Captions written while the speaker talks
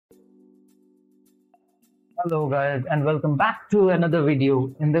Hello guys and welcome back to another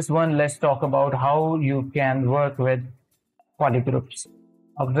video. In this one, let's talk about how you can work with polygroups.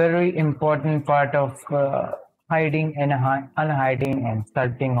 A very important part of hiding and unhiding and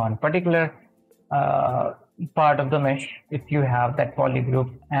sculpting on particular uh, part of the mesh if you have that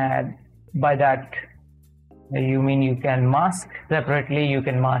polygroup, and by that you mean you can mask separately, you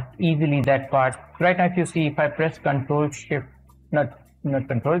can mask easily that part. Right now if you see, if I press Control Shift, not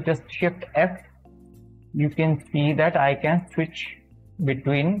Control, just Shift F, you can see that I can switch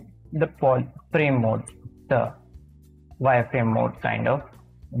between the frame mode, the wireframe mode kind of.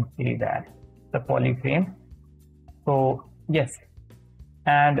 You can see that the polyframe. So yes,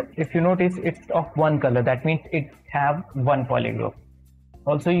 and if you notice, it's of one color. That means it have one polygroup.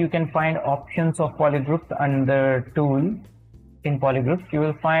 Also, you can find options of polygroups under tool. In polygroups, you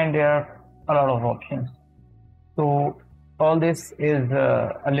will find there are a lot of options. So all this is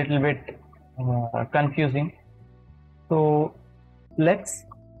a little bit confusing. So let's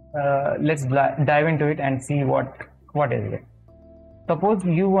dive into it and see what is it. Suppose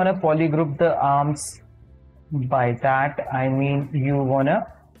you want to polygroup the arms. By that I mean you want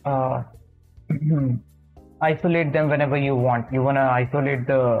to isolate them whenever you want. You want to isolate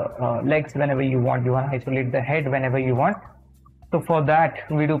the legs whenever you want. You want to isolate the head whenever you want. So for that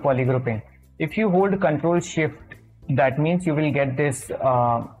we do polygrouping. If you hold Control Shift, that means you will get this.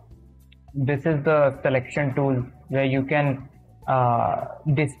 This is the selection tool where you can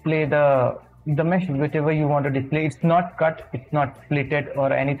display the mesh whichever you want to display. It's not cut, it's not splitted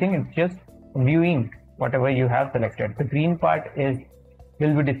or anything. It's just viewing whatever you have selected. The green part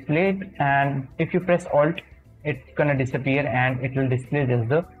will be displayed, and if you press Alt, it's gonna disappear and it will display just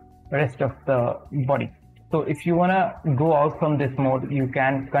the rest of the body. So if you wanna go out from this mode, you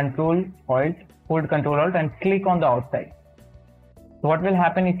can Control Alt, hold Control Alt and click on the outside. So what will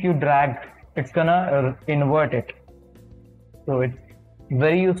happen if you drag? It's gonna invert it. So it's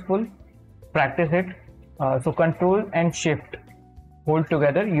very useful. Practice it. So Control and Shift hold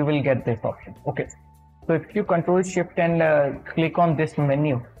together, you will get this option. Okay. So if you Control Shift and click on this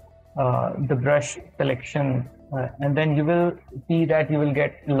menu, the brush selection, and then you will see that you will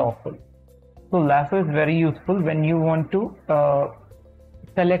get lasso. So lasso is very useful when you want to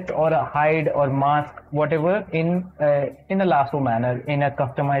select or hide or mask whatever in a lasso manner, in a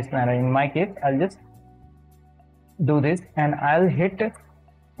customized manner. In my case, I'll just do this and I'll hit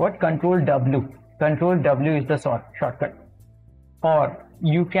what? Control W. Control W is the shortcut. Or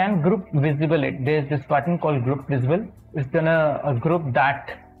you can group visible it. There's this button called group visible. It's gonna group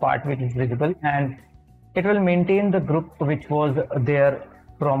that part which is visible, and it will maintain the group which was there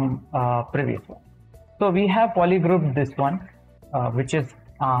from previous one. So we have polygrouped this one, which is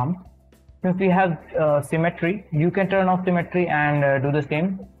arm. Since we have symmetry, you can turn off symmetry and do the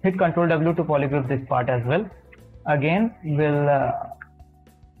same. Hit Control W to polygroup this part as well. Again, we'll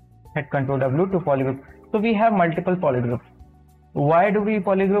hit Control W to polygroup. So we have multiple polygroups. Why do we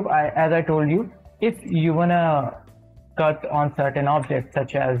polygroup? As I told you, if you wanna cut on certain objects,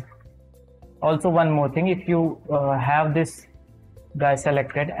 such as, also one more thing, if you have this guy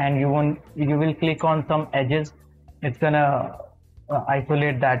selected and you will click on some edges, it's gonna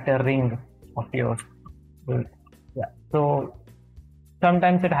isolate that ring of yours. Yeah. So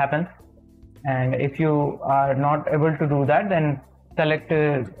sometimes it happens, and if you are not able to do that, then select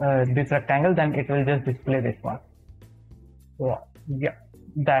this rectangle, then it will just display this one. So yeah,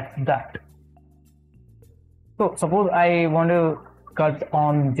 that's that. So suppose I want to cut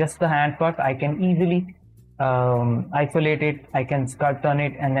on just the hand part, I can easily isolate it, I can sculpt on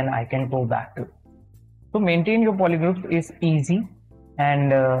it, and then I can go back to it. So maintain your polygroups is easy,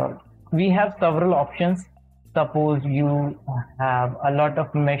 and we have several options. Suppose you have a lot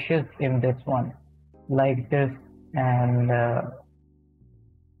of meshes in this one, like this and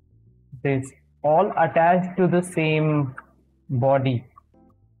this, all attached to the same body.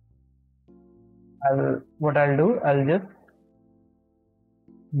 What I'll do, I'll just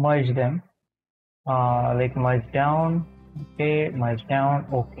merge them, like merge down. Okay, merge down.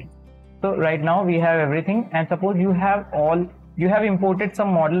 Okay. So right now we have everything, and suppose you have imported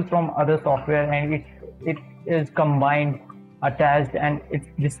some models from other software, and it is combined, attached, and it's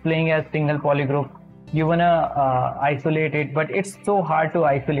displaying as single polygroup. You wanna isolate it, but it's so hard to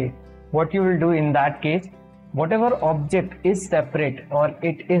isolate. What you will do in that case, whatever object is separate or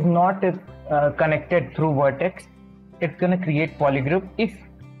it is not connected through vertex, it's gonna create polygroup if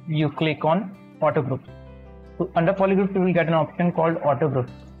you click on auto group. So under polygroup you will get an option called auto group.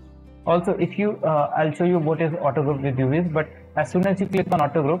 Also, if you I'll show you what is auto group with UVs, but as soon as you click on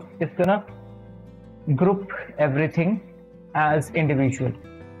auto group, it's gonna group everything as individual.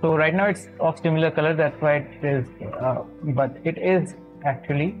 So right now it's of similar color, that's why it is, but it is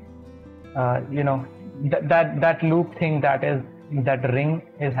actually, that loop thing, that ring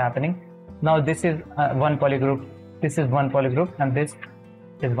is happening. Now this is one polygroup, this is one polygroup, and this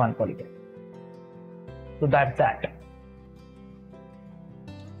is one polygroup. So that's that.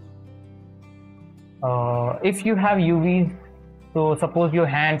 If you have UVs, so suppose your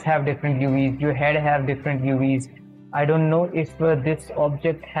hands have different UVs, your head have different UVs. I don't know if this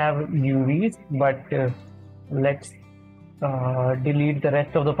object have UVs, but let's delete the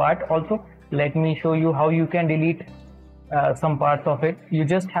rest of the part. Also, let me show you how you can delete some parts of it. You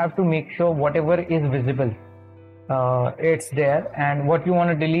just have to make sure whatever is visible, it's there, and what you want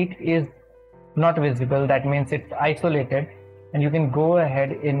to delete is not visible. That means it's isolated, and you can go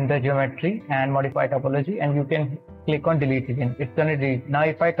ahead in the geometry and modify topology, and you can click on delete again. It's gonna delete. Now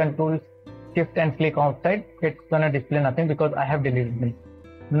if I control shift and click outside, it's gonna display nothing because I have deleted it.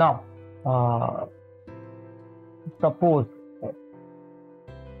 Now suppose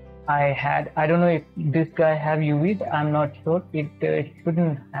I don't know if this guy have UVs, I'm not sure. It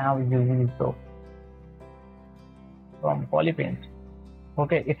shouldn't have UVs though. From polypaint,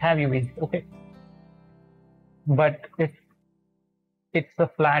 okay, it have UVs, okay, but if it's a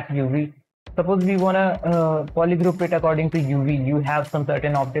flat UV, suppose we want to polygroup it according to UV. You have some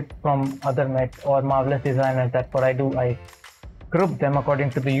certain objects from other Met or Marvelous Designers. That's what I do. I group them according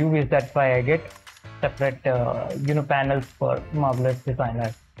to the UVs. That's why I get separate panels for Marvelous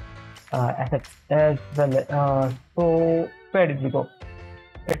Designer assets as well. So where did we go?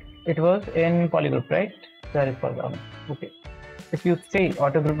 It was in polygroup, right? That is polygroup. Okay. If you say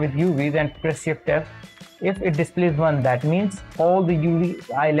auto group with UVs and press Shift F, if it displays 1, that means all the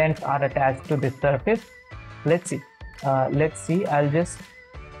UV islands are attached to this surface. Let's see. I'll just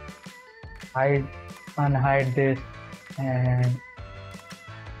unhide this, and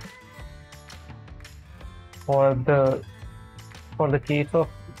for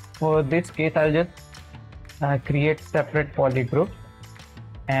this case, I'll just create separate polygroups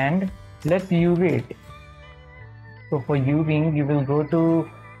and let's UV it. So for UVing, you will go to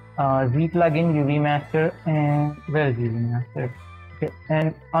Z plugin, UV master, and where is UV master? Okay,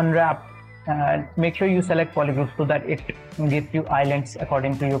 and unwrap. Make sure you select polygroups so that it gives you islands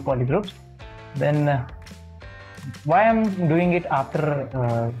according to your polygroups. Then why I'm doing it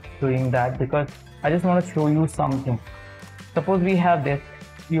after doing that, because I just want to show you something. Suppose we have this.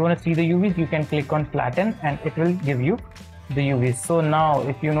 You want to see the UVs, you can click on flatten and it will give you the UVs. So now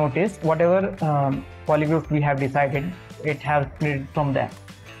if you notice, whatever polygroup we have decided, it has split from there.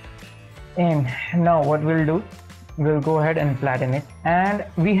 And now what we'll do, we'll go ahead and flatten it, and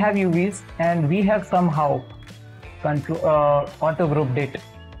we have UVs, and we have somehow auto grouped it,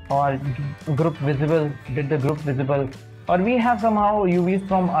 or group visible, did the group visible, or we have somehow UVs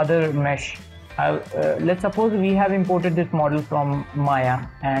from other mesh. Let's suppose we have imported this model from Maya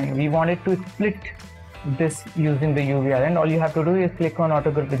and we wanted to split this using the UV island. All you have to do is click on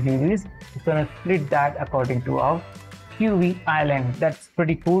auto group with UVs. It's going to split that according to our UV island. That's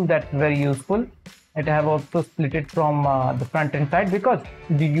pretty cool. That's very useful. It have also split it from the front end side because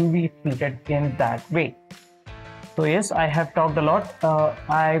the UV split it in that way. So yes, I have talked a lot.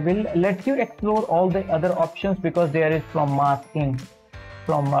 I will let you explore all the other options, because there is from masking,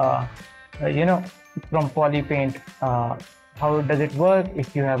 from from polypaint. How does it work?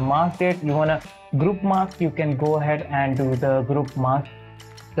 If you have masked it, you want to group mask, you can go ahead and do the group mask.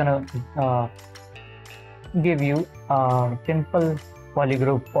 It's gonna give you a simple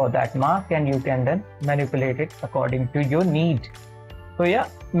polygroup for that mask, and you can then manipulate it according to your need. So yeah,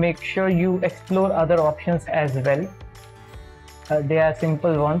 make sure you explore other options as well. They are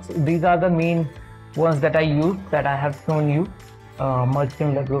simple ones. These are the main ones that I use, that I have shown you. Merge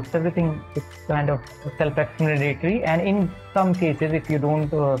similar groups, everything is kind of self-explanatory, and in some cases if you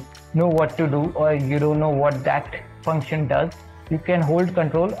don't know what to do, or you don't know what that function does, you can hold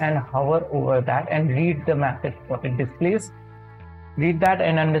control and hover over that and read the message what it displays. Read that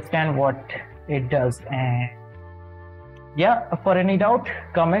and understand what it does. And yeah, for any doubt,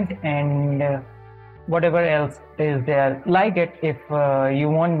 comment, and whatever else is there, like it if you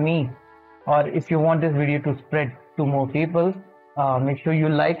want me, or if you want this video to spread to more people. Make sure you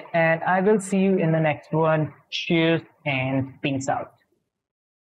like, and I will see you in the next one. Cheers and peace out.